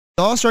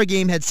All-Star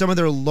Game had some of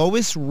their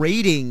lowest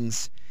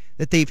ratings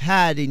that they've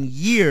had in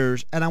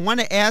years, and I want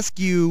to ask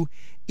you,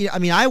 I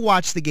mean, I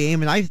watched the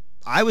game, and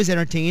I was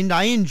entertained.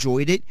 I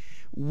enjoyed it.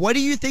 What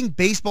do you think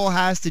baseball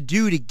has to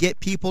do to get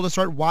people to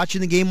start watching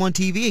the game on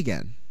TV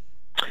again?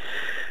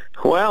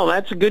 Well,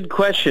 that's a good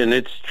question.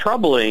 It's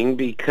troubling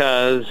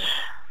because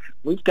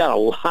we've got a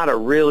lot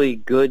of really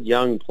good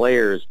young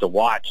players to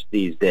watch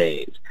these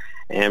days.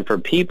 And for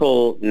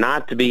people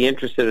not to be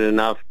interested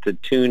enough to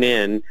tune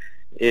in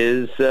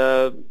is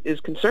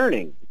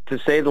concerning, to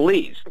say the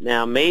least.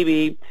 Now,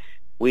 maybe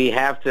we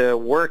have to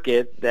work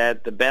it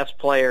that the best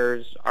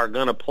players are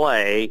going to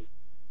play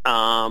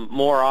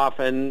more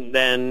often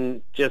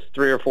than just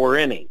 3 or 4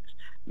 innings.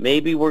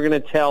 Maybe we're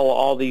going to tell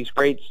all these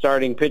great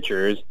starting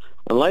pitchers,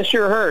 unless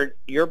you're hurt,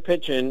 you're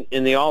pitching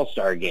in the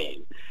All-Star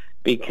Game.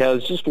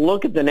 Because just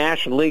look at the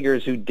National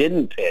Leaguers who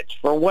didn't pitch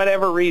for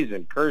whatever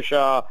reason.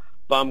 Kershaw,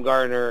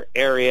 Bumgarner,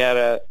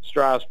 Arrieta,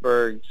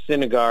 Strasburg,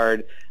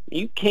 Syndergaard.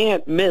 You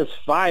can't miss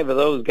 5 of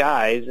those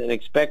guys and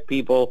expect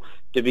people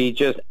to be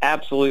just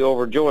absolutely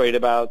overjoyed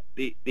about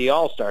the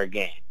All-Star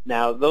Game.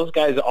 Now, those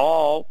guys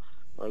all,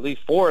 or at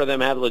least 4 of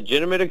them, had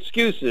legitimate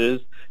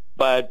excuses,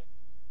 but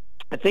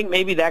I think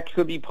maybe that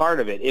could be part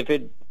of it. If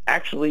it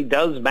actually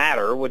does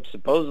matter, which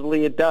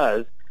supposedly it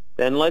does,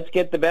 then let's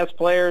get the best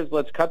players,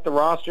 let's cut the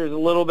rosters a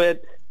little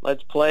bit,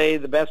 let's play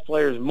the best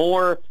players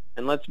more,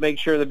 and let's make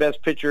sure the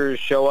best pitchers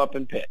show up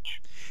and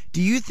pitch.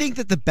 Do you think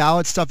that the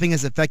ballot stuffing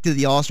has affected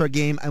the All-Star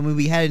Game? I mean,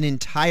 we had an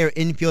entire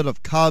infield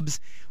of Cubs.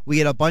 We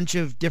had a bunch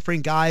of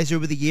different guys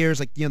over the years,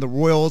 like the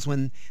Royals,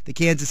 when the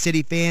Kansas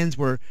City fans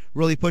were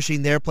really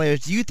pushing their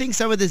players. Do you think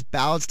some of this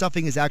ballot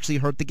stuffing has actually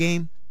hurt the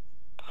game?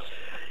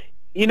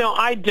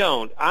 I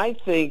don't. I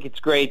think it's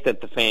great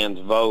that the fans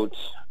vote.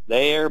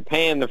 They are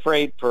paying the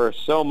freight for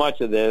so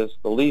much of this.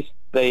 The least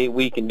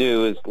we can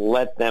do is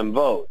let them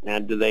vote. Now,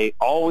 do they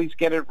always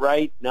get it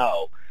right?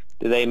 No.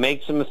 Do they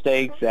make some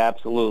mistakes?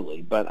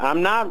 Absolutely. But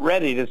I'm not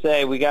ready to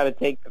say we got to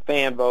take the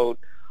fan vote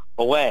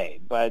away.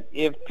 But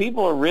if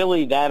people are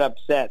really that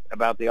upset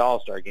about the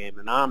All-Star Game,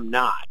 and I'm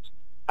not,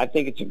 I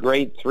think it's a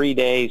great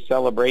 3-day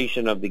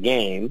celebration of the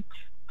game,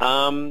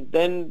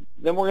 then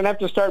we're going to have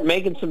to start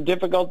making some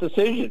difficult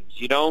decisions.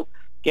 You don't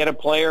get a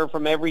player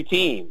from every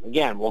team.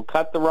 Again, we'll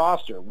cut the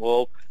roster.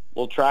 We'll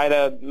try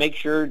to make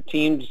sure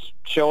teams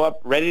show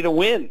up ready to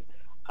win.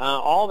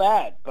 All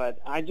that, but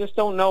I just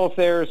don't know if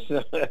there's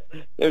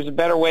a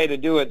better way to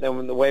do it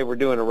than the way we're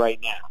doing it right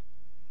now.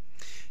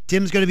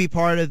 Tim's going to be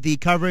part of the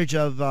coverage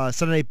of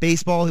Sunday Night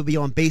Baseball. He'll be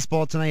on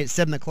Baseball Tonight at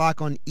 7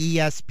 o'clock on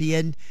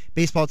ESPN.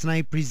 Baseball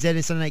Tonight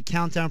presented, Sunday Night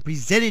Countdown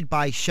presented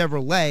by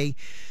Chevrolet.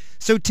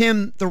 So,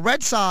 Tim, the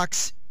Red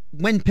Sox,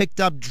 when picked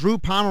up, Drew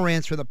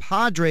Pomeranz for the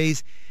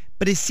Padres,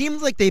 but it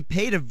seems like they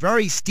paid a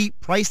very steep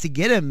price to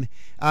get him.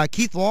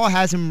 Keith Law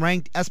has him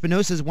ranked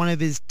Espinosa as one of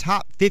his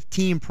top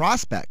 15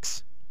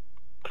 prospects.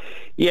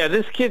 Yeah,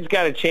 this kid's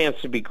got a chance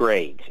to be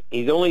great.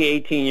 He's only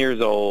 18 years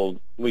old.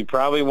 We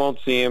probably won't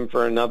see him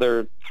for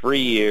another 3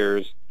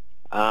 years.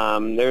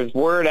 There's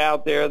word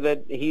out there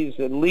that he's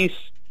at least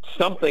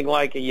something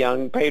like a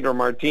young Pedro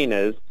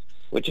Martinez,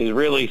 which is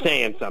really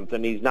saying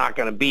something. He's not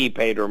going to be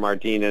Pedro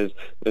Martinez.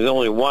 There's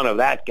only one of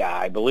that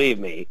guy, believe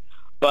me.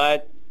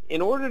 But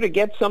in order to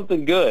get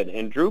something good,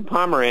 and Drew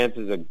Pomeranz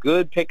is a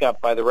good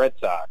pickup by the Red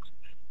Sox,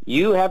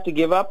 you have to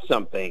give up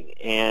something.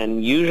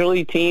 And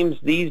usually teams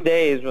these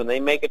days, when they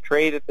make a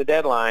trade at the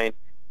deadline,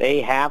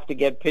 they have to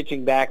get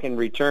pitching back in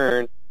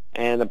return,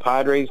 and the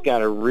Padres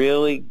got a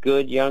really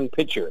good young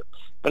pitcher.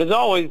 But as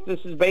always,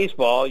 this is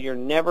baseball. You're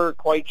never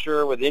quite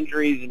sure with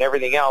injuries and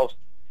everything else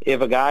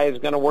if a guy is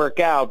going to work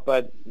out,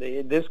 but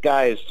this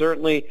guy is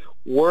certainly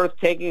worth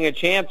taking a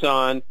chance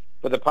on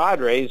for the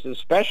Padres,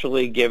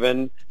 especially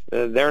given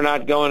they're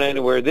not going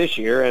anywhere this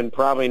year and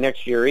probably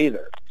next year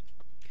either.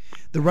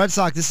 The Red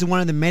Sox, this is one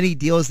of the many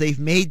deals they've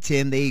made,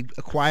 Tim. They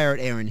acquired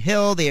Aaron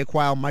Hill. They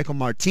acquired Michael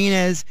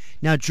Martinez.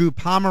 Now Drew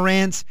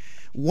Pomeranz.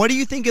 What do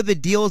you think of the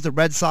deals the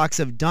Red Sox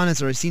have done as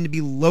they seem to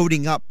be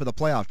loading up for the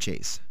playoff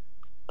chase?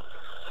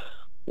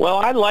 Well,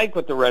 I like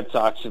what the Red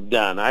Sox have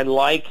done. I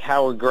like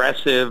how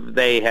aggressive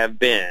they have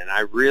been.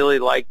 I really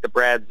like the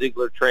Brad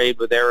Ziegler trade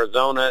with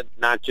Arizona,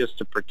 not just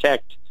to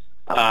protect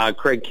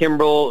Craig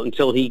Kimbrell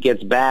until he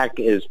gets back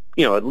as,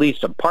 at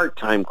least a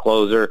part-time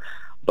closer,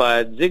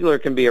 but Ziegler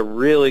can be a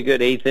really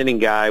good eighth-inning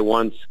guy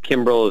once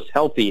Kimbrell is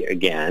healthy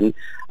again.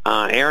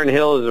 Aaron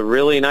Hill is a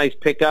really nice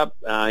pickup.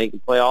 He can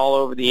play all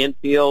over the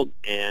infield,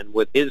 and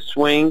with his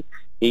swing,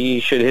 he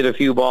should hit a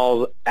few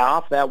balls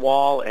off that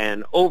wall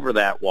and over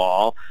that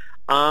wall.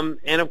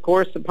 And, of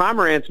course, the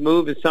Pomeranz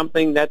move is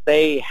something that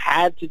they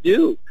had to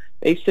do.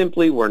 They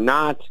simply were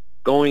not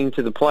going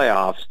to the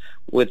playoffs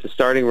with the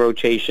starting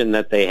rotation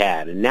that they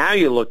had. And now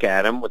you look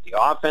at them with the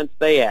offense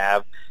they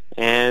have,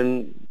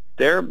 and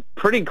they're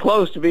pretty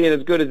close to being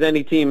as good as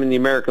any team in the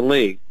American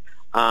League,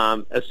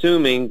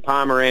 assuming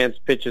Pomeranz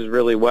pitches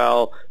really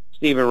well.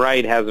 Stephen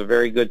Wright has a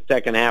very good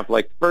second half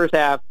like the first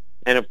half,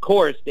 and, of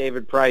course,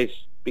 David Price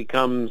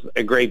becomes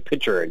a great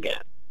pitcher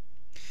again.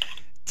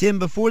 Tim,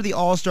 before the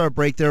All-Star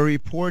break, there are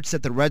reports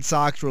that the Red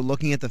Sox were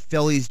looking at the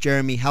Phillies'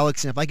 Jeremy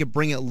Hellickson. If I could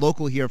bring it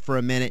local here for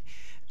a minute,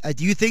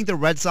 do you think the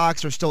Red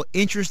Sox are still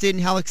interested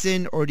in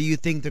Hellickson, or do you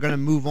think they're going to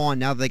move on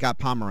now that they got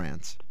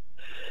Pomeranz?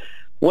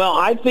 Well,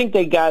 I think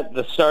they got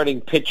the starting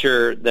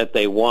pitcher that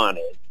they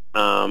wanted,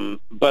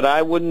 but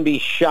I wouldn't be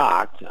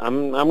shocked.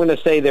 I'm going to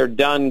say they're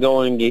done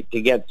going to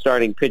get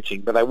starting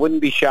pitching, but I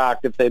wouldn't be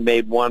shocked if they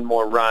made one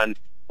more run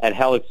at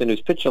Hellickson,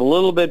 who's pitched a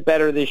little bit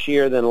better this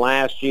year than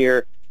last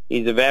year.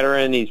 He's a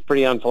veteran. He's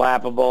pretty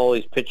unflappable.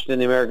 He's pitched in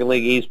the American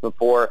League East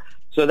before.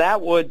 So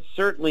that would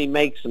certainly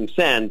make some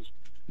sense,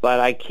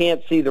 but I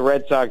can't see the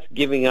Red Sox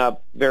giving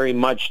up very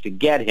much to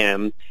get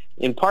him,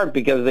 in part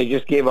because they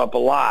just gave up a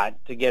lot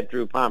to get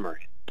Drew Pomeranz.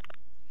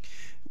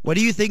 What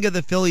do you think of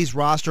the Phillies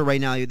roster right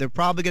now? They're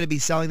probably going to be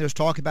selling. There's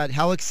talk about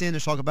Hellickson.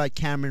 There's talk about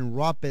Cameron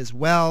Rupp as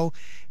well,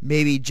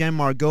 maybe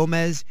Jenmar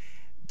Gomez.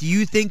 Do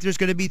you think there's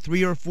going to be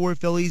 3 or 4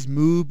 Phillies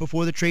move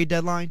before the trade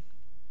deadline?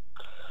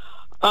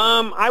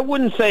 I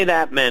wouldn't say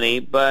that many,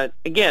 but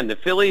again, the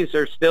Phillies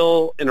are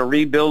still in a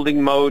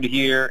rebuilding mode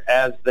here,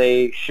 as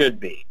they should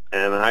be.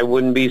 And I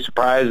wouldn't be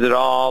surprised at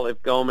all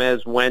if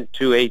Gomez went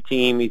to a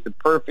team. He's a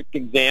perfect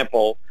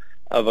example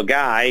of a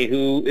guy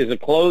who is a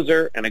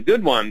closer and a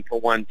good one for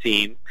one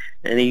team,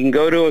 and he can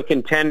go to a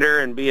contender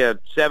and be a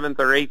 7th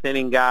or 8th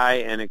inning guy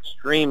and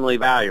extremely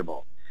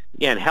valuable.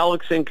 Again,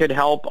 Hellickson could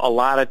help a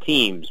lot of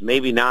teams,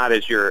 maybe not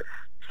as your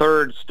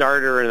third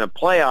starter in a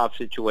playoff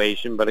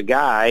situation, but a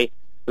guy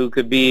who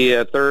could be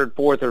a 3rd,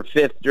 4th, or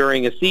 5th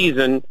during a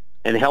season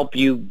and help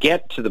you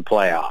get to the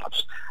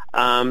playoffs.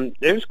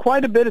 There's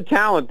quite a bit of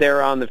talent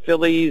there on the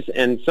Phillies,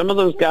 and some of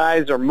those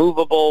guys are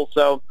movable,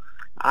 so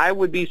I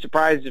would be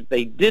surprised if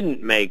they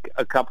didn't make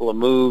a couple of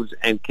moves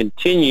and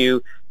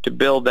continue to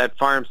build that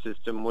farm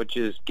system, which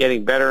is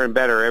getting better and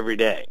better every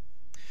day.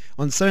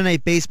 On Sunday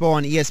Night Baseball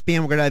on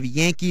ESPN, we're going to have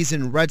Yankees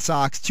and Red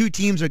Sox. Two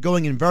teams are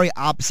going in very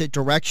opposite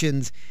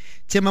directions.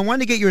 Tim, I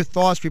wanted to get your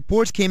thoughts.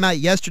 Reports came out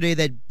yesterday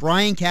that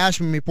Brian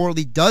Cashman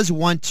reportedly does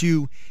want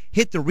to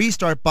hit the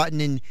restart button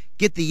and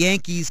get the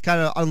Yankees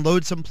kind of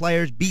unload some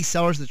players, be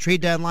sellers at the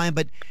trade deadline,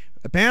 but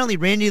apparently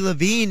Randy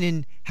Levine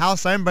and Hal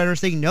Steinbrenner are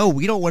saying, no,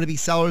 we don't want to be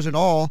sellers at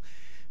all.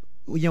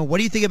 You know, what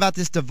do you think about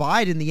this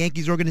divide in the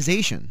Yankees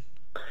organization?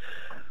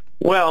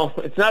 Well,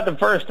 it's not the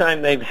first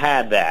time they've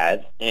had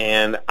that,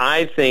 and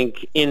I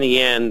think in the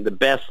end the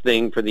best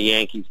thing for the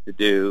Yankees to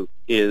do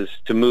is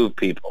to move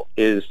people,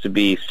 is to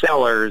be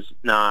sellers,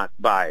 not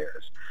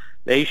buyers.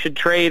 They should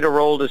trade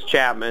Aroldis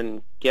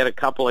Chapman, get a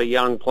couple of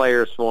young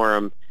players for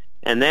him,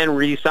 and then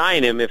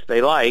re-sign him if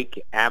they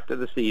like after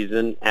the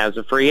season as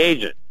a free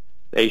agent.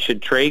 They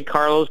should trade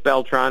Carlos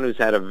Beltran, who's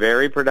had a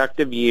very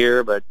productive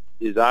year but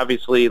is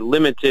obviously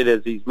limited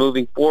as he's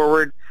moving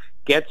forward.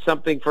 Get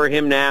something for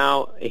him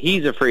now.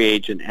 He's a free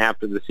agent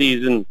after the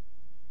season.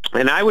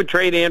 And I would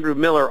trade Andrew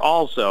Miller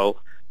also,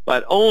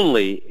 but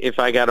only if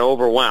I got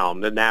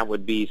overwhelmed, and that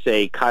would be,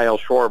 say, Kyle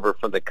Schwarber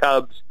for the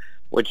Cubs,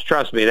 which,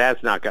 trust me,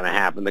 that's not going to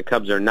happen. The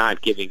Cubs are not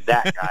giving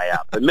that guy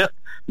up. But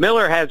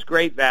Miller has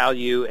great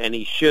value, and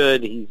he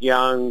should. He's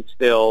young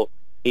still.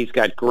 He's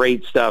got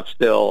great stuff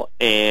still,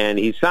 and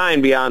he's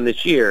signed beyond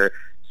this year,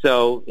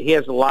 so he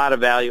has a lot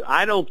of value.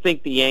 I don't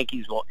think the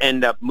Yankees will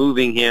end up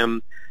moving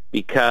him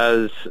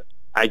because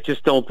I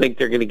just don't think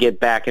they're going to get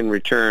back in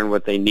return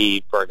what they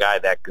need for a guy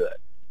that good.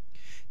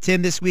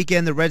 Tim, this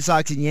weekend, the Red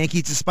Sox and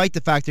Yankees, despite the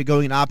fact they're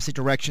going in opposite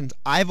directions,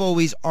 I've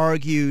always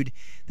argued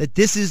that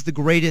this is the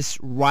greatest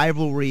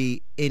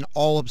rivalry in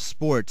all of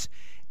sports.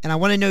 And I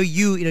want to know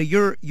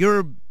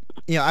you're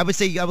I would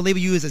say I would label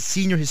you as a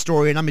senior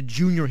historian. I'm a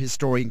junior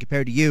historian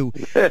compared to you.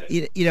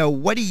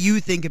 What do you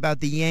think about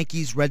the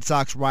Yankees-Red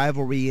Sox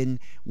rivalry and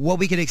what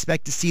we can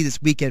expect to see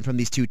this weekend from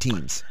these two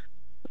teams?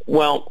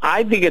 Well,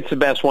 I think it's the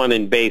best one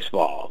in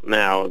baseball.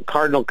 Now,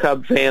 Cardinal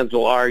Cub fans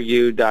will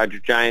argue, Dodger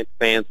Giant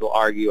fans will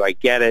argue, I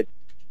get it,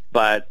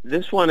 but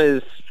this one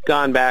has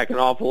gone back an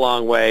awful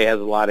long way, has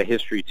a lot of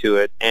history to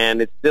it, and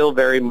it's still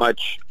very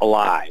much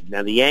alive.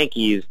 Now, the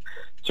Yankees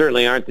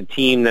certainly aren't the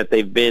team that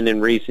they've been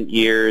in recent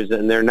years,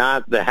 and they're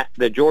not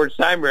the George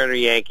Steinbrenner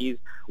Yankees,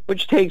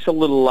 which takes a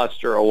little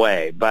luster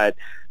away, but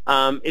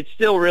it's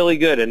still really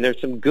good, and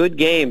there's some good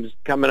games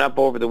coming up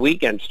over the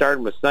weekend,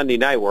 starting with Sunday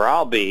night, where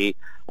I'll be.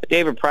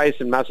 David Price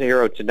and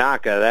Masahiro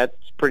Tanaka, that's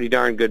a pretty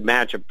darn good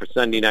matchup for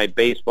Sunday Night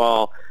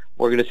Baseball.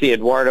 We're going to see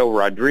Eduardo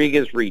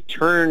Rodriguez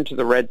return to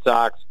the Red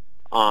Sox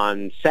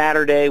on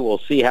Saturday. We'll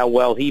see how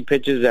well he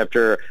pitches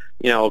after,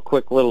 a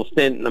quick little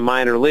stint in the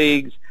minor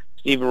leagues.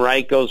 Stephen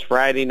Wright goes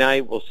Friday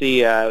night. We'll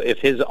see if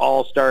his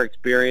all-star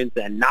experience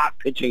and not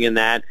pitching in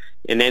that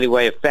in any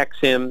way affects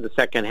him to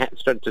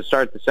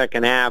start the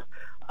second half.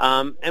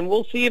 And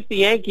we'll see if the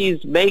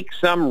Yankees make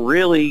some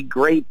really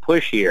great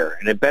push here,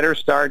 and it better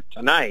start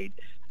tonight.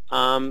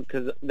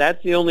 Because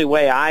that's the only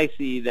way I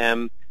see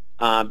them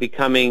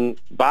becoming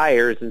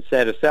buyers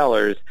instead of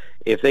sellers.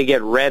 If they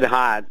get red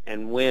hot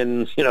and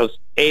win,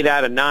 8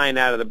 out of 9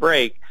 out of the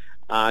break,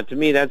 to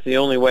me that's the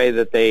only way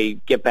that they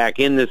get back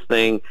in this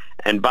thing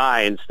and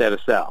buy instead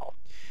of sell.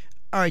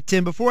 All right,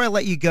 Tim, before I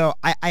let you go,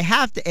 I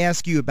have to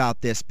ask you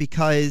about this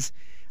because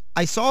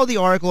I saw the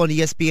article on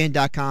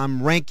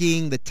ESPN.com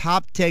ranking the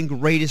top 10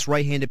 greatest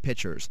right-handed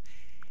pitchers.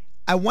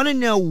 I want to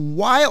know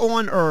why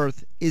on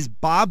earth is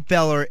Bob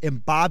Feller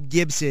and Bob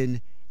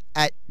Gibson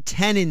at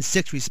 10 and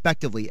 6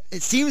 respectively?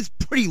 It seems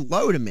pretty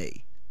low to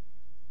me.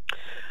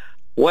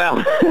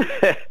 Well,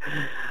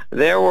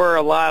 there were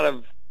a lot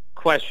of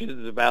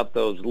questions about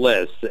those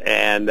lists,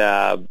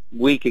 and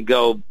we could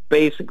go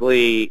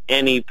basically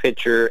any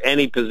pitcher,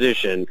 any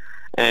position,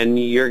 and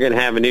you're going to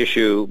have an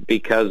issue,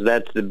 because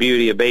that's the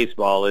beauty of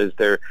baseball, is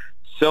there are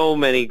so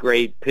many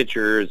great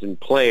pitchers and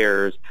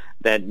players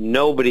that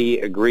nobody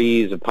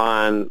agrees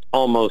upon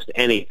almost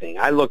anything.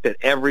 I looked at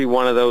every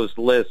one of those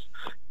lists.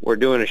 We're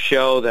doing a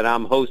show that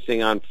I'm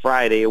hosting on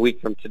Friday, a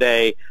week from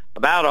today,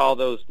 about all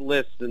those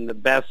lists and the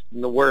best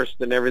and the worst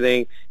and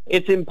everything.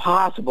 It's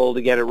impossible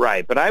to get it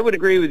right. But I would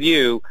agree with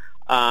you.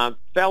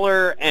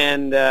 Feller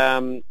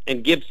and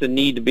Gibson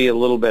need to be a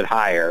little bit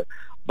higher.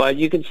 But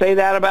you can say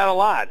that about a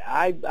lot.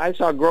 I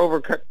saw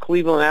Grover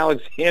Cleveland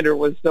Alexander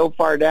was so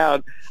far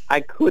down, I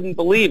couldn't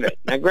believe it.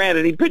 Now,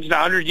 granted, he pitched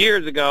 100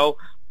 years ago,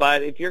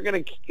 but if you're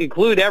going to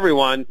include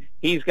everyone,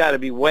 he's got to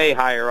be way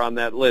higher on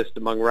that list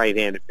among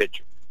right-handed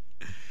pitchers.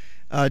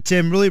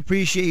 Tim, really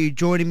appreciate you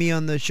joining me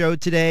on the show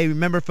today.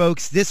 Remember,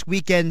 folks, this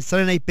weekend,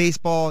 Sunday Night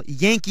Baseball,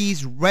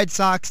 Yankees, Red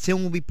Sox.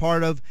 Tim will be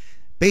part of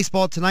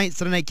Baseball Tonight,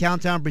 Sunday Night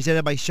Countdown,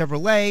 presented by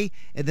Chevrolet,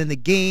 and then the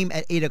game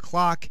at 8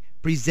 o'clock,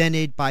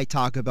 presented by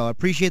Taco Bell. I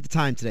appreciate the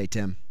time today,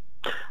 Tim.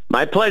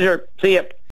 My pleasure. See you.